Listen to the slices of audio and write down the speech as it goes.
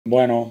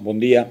Bueno,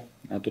 buen día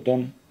a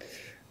tothom.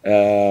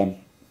 Eh,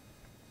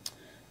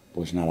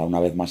 pues nada, una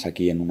vez más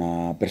aquí en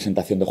una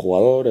presentación de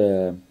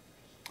jugador.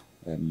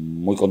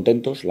 Muy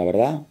contentos, la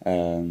verdad,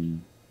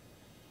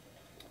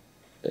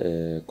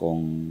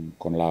 con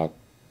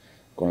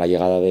la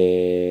llegada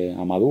de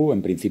Amadou,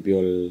 en principio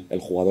el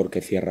jugador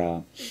que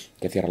cierra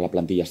la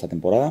plantilla esta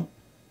temporada.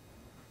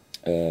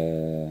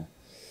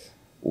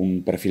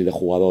 Un perfil de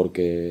jugador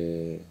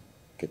que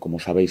como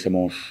sabéis,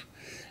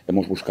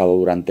 hemos buscado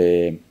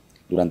durante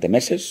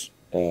meses,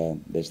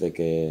 desde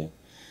que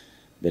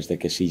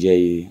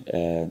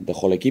CJ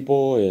dejó el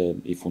equipo,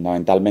 y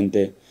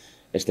fundamentalmente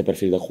este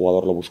perfil de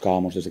jugador lo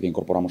buscábamos desde que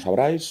incorporamos a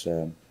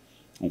Bryce,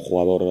 un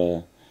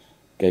jugador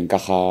que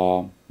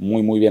encaja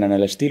muy bien en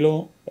el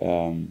estilo,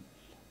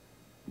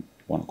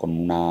 bueno, con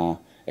una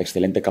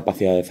excelente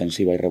capacidad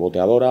defensiva y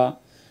reboteadora,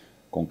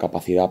 con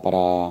capacidad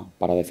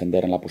para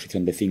defender en la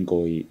posición de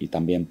 5 y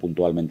también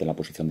puntualmente en la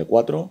posición de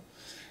 4.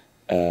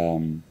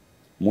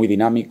 Muy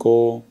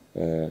dinámico,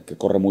 que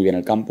corre muy bien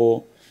el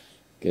campo,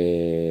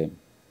 que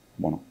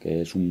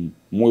es un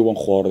muy buen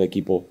jugador de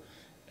equipo,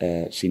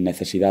 sin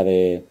necesidad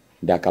de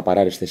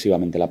acaparar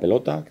excesivamente la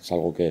pelota, que es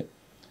algo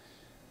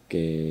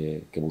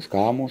que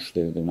buscábamos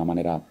de una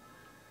manera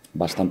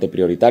bastante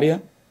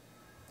prioritaria,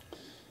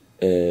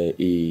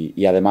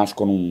 y además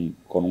con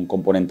un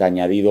componente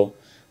añadido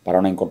para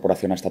una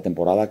incorporación a esta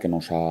temporada que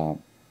nos ha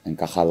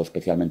encajado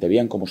especialmente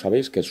bien, como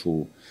sabéis, que es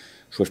su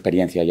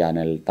experiencia ya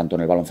tanto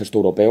en el baloncesto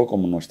europeo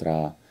como en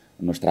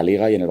nuestra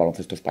liga y en el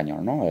baloncesto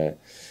español, ¿no?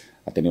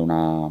 Ha tenido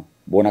una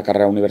buena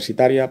carrera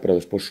universitaria, pero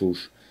después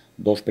sus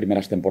 2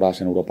 primeras temporadas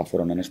en Europa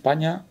fueron en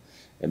España,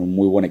 en un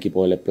muy buen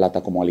equipo de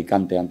Plata como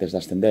Alicante antes de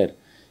ascender,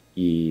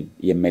 y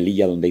en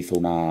Melilla, donde hizo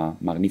una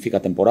magnífica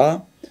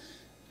temporada.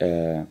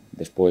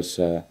 Después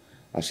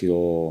ha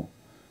sido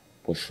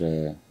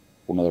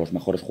uno de los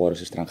mejores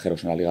jugadores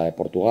extranjeros en la Liga de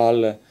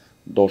Portugal,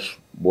 2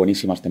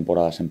 buenísimas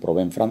temporadas en Pro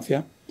B en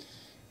Francia,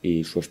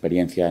 y su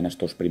experiencia en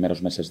estos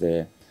primeros meses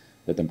de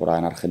temporada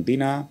en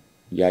Argentina.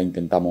 Ya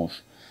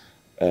intentamos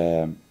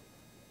en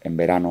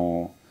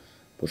verano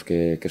pues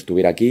que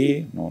estuviera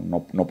aquí,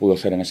 no pudo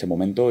ser en ese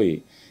momento,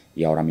 y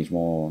ahora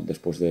mismo,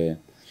 después de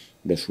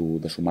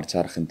su marcha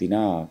a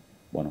Argentina,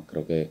 bueno,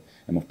 creo que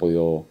hemos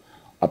podido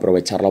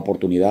aprovechar la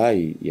oportunidad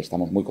y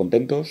estamos muy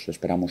contentos.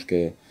 Esperamos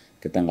que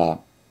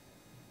tenga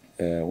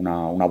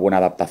una buena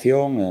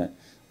adaptación,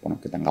 bueno,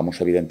 que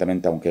tengamos,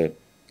 evidentemente, aunque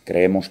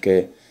creemos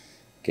que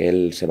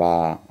él se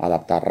va a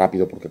adaptar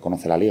rápido porque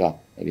conoce la liga,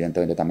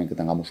 evidentemente también que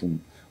tengamos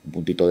un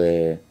puntito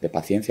de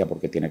paciencia,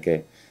 porque tiene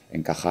que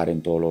encajar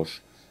en todos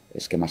los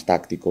esquemas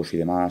tácticos y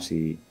demás,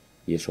 y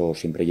eso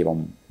siempre lleva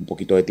un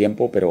poquito de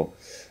tiempo, pero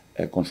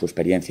con su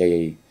experiencia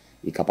y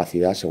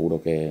capacidad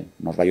seguro que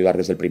nos va a ayudar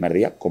desde el primer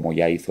día, como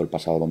ya hizo el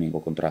pasado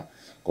domingo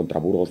contra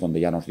Burgos, donde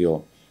ya nos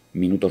dio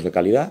minutos de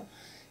calidad.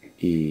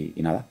 Y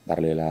nada,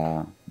 darle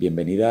la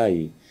bienvenida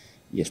y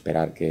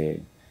esperar que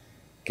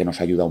nos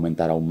ayude a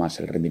aumentar aún más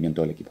el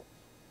rendimiento del equipo.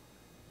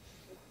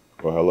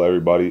 Well, hello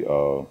everybody.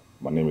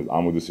 My name is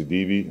Amadou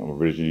Sidibé. I'm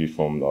originally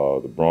from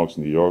the Bronx,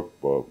 New York,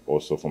 but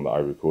also from the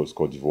Ivory Coast,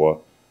 Côte d'Ivoire.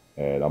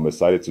 And I'm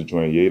excited to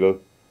join Yeda.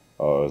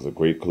 It's a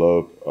great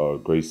club,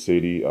 great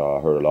city. I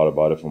heard a lot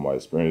about it from my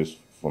experience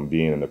from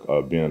being in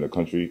the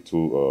country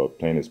to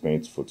playing in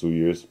Spain for 2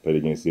 years. Played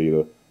against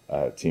Yeda.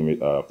 I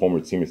had former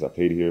teammates I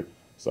played here,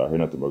 so I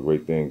heard nothing but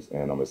great things.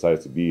 And I'm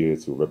excited to be here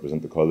to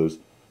represent the colors,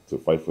 to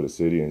fight for the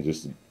city, and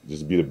just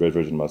be the best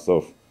version of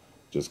myself.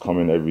 Just come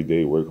in every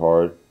day, work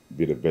hard,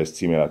 be the best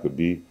teammate I could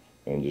be,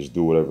 and just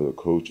do whatever the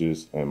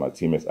coaches and my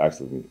teammates ask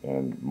of me.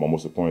 And my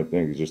most important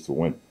thing is just to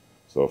win.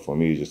 So for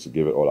me, just to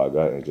give it all I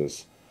got and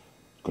just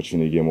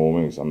continue to get more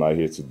wins. I'm not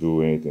here to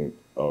do anything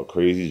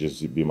crazy, just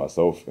to be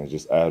myself and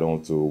just add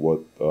on to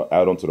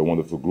the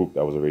wonderful group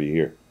that was already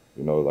here.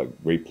 You know, like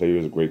great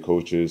players, great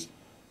coaches,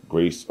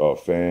 great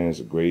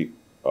fans, great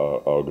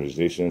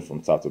organization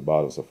from top to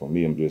bottom. So for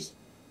me, I'm just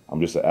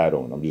an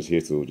add-on. I'm just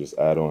here to just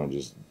add on and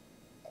just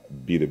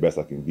be the best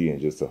I can be, and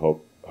just to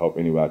help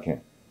any way I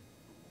can.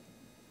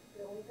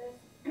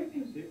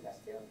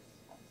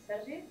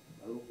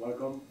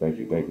 Welcome. Thank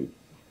you.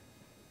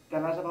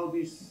 Tell us about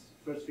these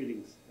first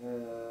feelings.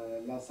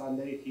 Last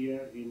Sunday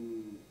here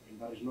in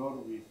Paris Nord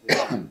with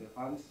the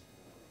fans,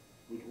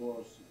 which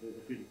was the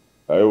feeling?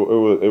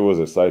 It was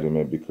exciting,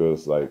 man,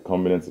 because like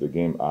coming into the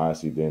game, I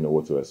honestly didn't know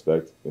what to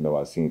expect. You know,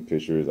 I seen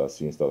pictures, I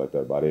seen stuff like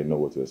that, but I didn't know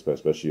what to expect,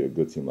 especially a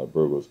good team like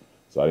Burgos.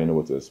 So I didn't know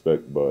what to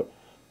expect. But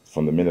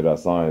from the minute I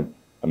signed,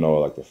 I know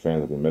like the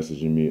fans have been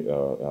messaging me,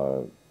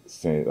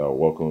 saying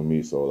welcoming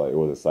me. So like it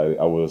was exciting.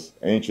 I was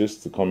anxious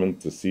to come in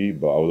to see,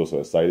 but I was also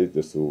excited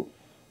just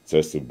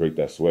to break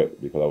that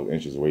sweat, because I was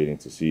anxious waiting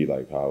to see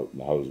like how it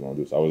was going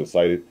to do. So I was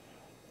excited.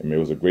 I mean, it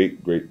was a great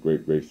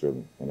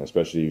feeling, and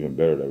especially even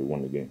better that we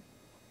won the game.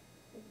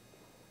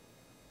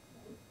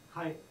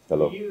 Hi.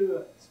 Hello. Do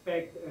you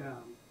expect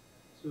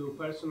to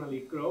personally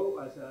grow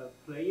as a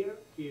player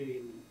here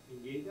in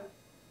Lleida?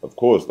 Of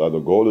course, the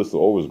goal is to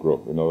always grow.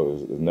 You know,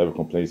 it's never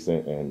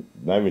complacent, and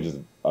not even just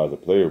as a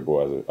player,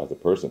 but as a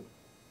person.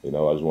 You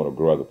know, I just want to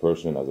grow as a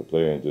person, as a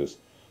player, and just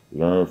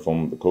learn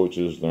from the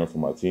coaches, learn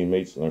from my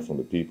teammates, learn from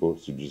the people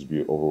to just be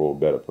an overall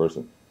better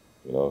person.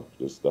 You know,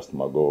 just that's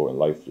my goal in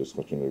life. Just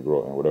continue to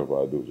grow, and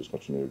whatever I do, just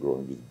continue to grow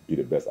and be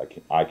the best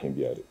I can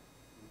be at it.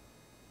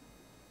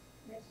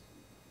 Yes.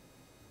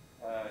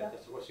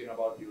 Just a question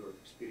about your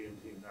experience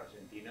in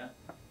Argentina.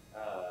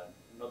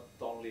 Not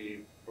only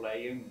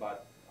playing,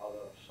 but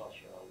other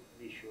social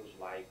issues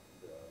like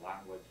the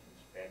language in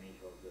Spanish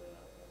or the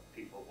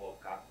FIFA World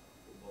Cup.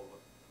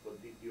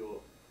 What did you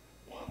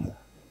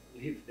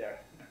live there?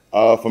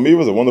 For me, it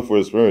was a wonderful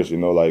experience. You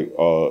know, like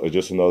it's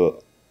just another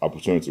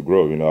opportunity to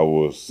grow. You know, I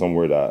was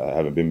somewhere that I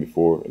haven't been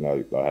before, and I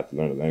had to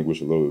learn the language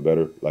a little bit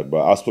better. Like,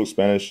 but I spoke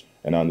Spanish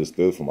and I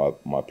understood from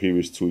my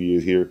previous 2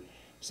 years here,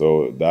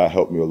 so that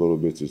helped me a little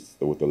bit just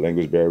with the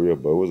language barrier.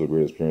 But it was a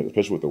great experience,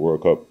 especially with the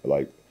World Cup.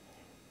 Like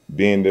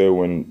being there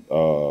when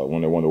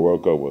they won the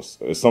World Cup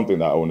it's something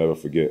that I will never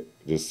forget.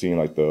 Just seeing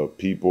like the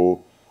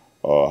people.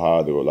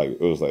 How they were like, it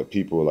was like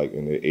people like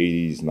in the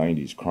 80s,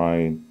 90s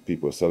crying,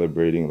 people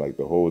celebrating, like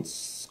the whole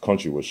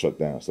country was shut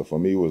down. So for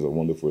me, it was a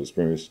wonderful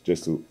experience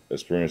just to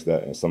experience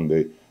that. And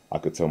someday I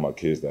could tell my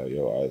kids that,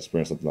 yo, I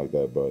experienced something like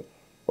that. But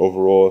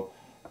overall,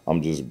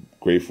 I'm just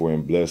grateful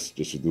and blessed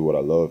just to do what I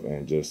love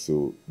and just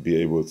to be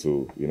able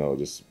to, you know,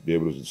 just be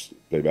able to just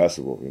play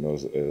basketball, you know,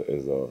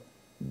 is a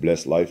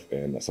blessed life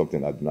and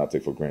something I do not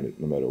take for granted.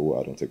 No matter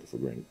what, I don't take it for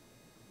granted.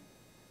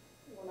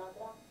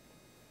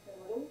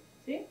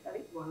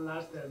 One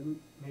last,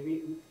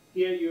 maybe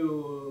here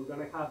you're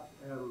gonna have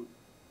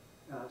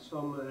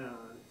some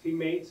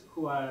teammates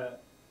who are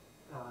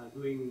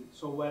doing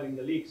so well in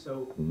the league.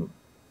 So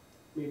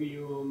maybe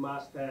you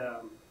must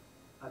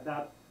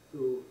adapt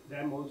to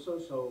them also.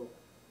 So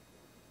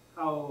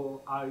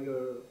how are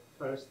your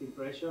first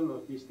impression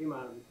of this team,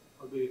 and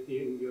how do you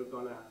think you're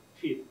gonna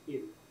fit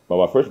in? But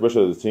my first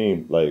impression of the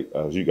team, like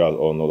as you guys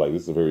all know, like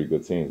this is a very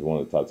good team. It's one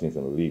of the top teams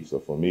in the league. So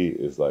for me,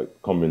 it's like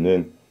coming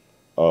in.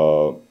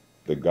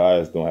 The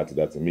guys don't have to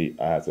adapt to me.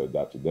 I had to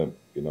adapt to them,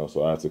 you know.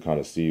 So I had to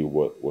kind of see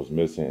what was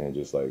missing and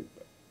just like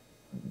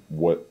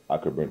what I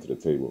could bring to the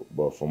table.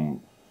 But from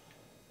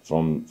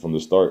the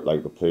start,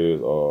 like the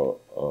players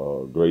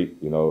are great,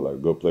 you know, like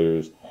good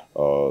players.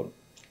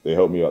 They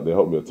helped me out. They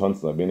helped me a ton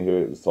since I've been here.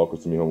 It's talking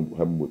to me,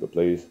 helping with the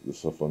plays.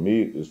 So for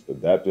me, it's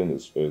adapting.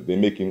 They're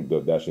making the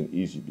adaptation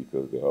easy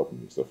because they're helping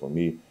me. So for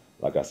me,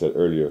 like I said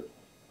earlier,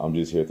 I'm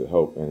just here to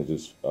help and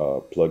just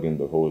plug in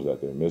the holes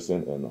that they're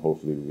missing, and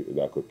hopefully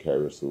that could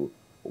carry us to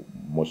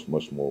much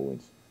more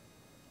wins.